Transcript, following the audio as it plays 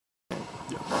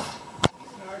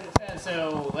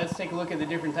So let's take a look at the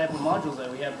different type of modules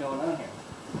that we have going on here.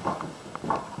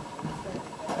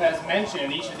 As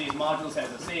mentioned, each of these modules has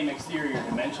the same exterior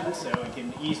dimensions, so it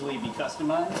can easily be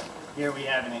customized. Here we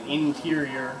have an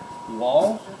interior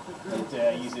wall.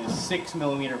 It uses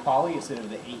 6mm poly instead of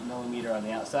the 8mm on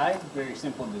the outside. Very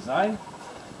simple design.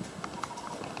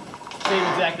 Same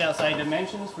exact outside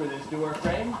dimensions for this door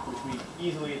frame, which we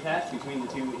easily attach between the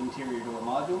two interior door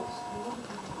modules.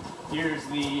 Here's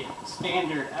the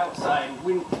standard outside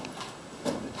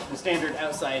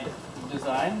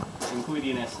design,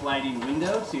 including a sliding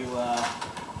window to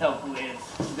help with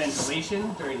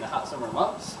ventilation during the hot summer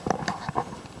months.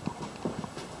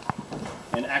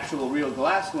 An actual real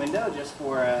glass window just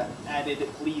for added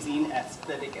pleasing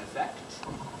aesthetic effect.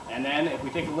 And then if we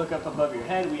take a look up above your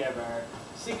head, we have our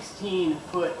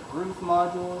 16-foot roof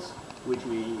modules, which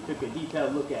we took a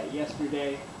detailed look at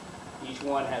yesterday. Each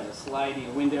one has a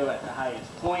sliding window at the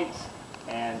highest point,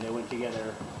 and they went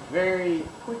together very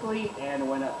quickly and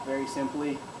went up very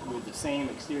simply with the same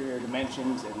exterior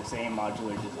dimensions and the same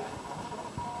modular design.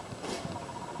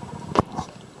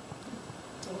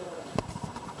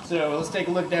 So let's take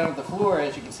a look down at the floor.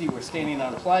 As you can see, we're standing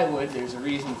on plywood. There's a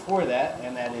reason for that,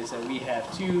 and that is that we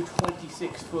have two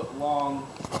 26-foot long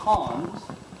ponds,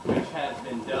 which have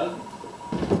been dug.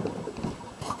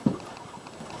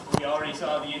 We already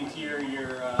saw the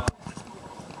interior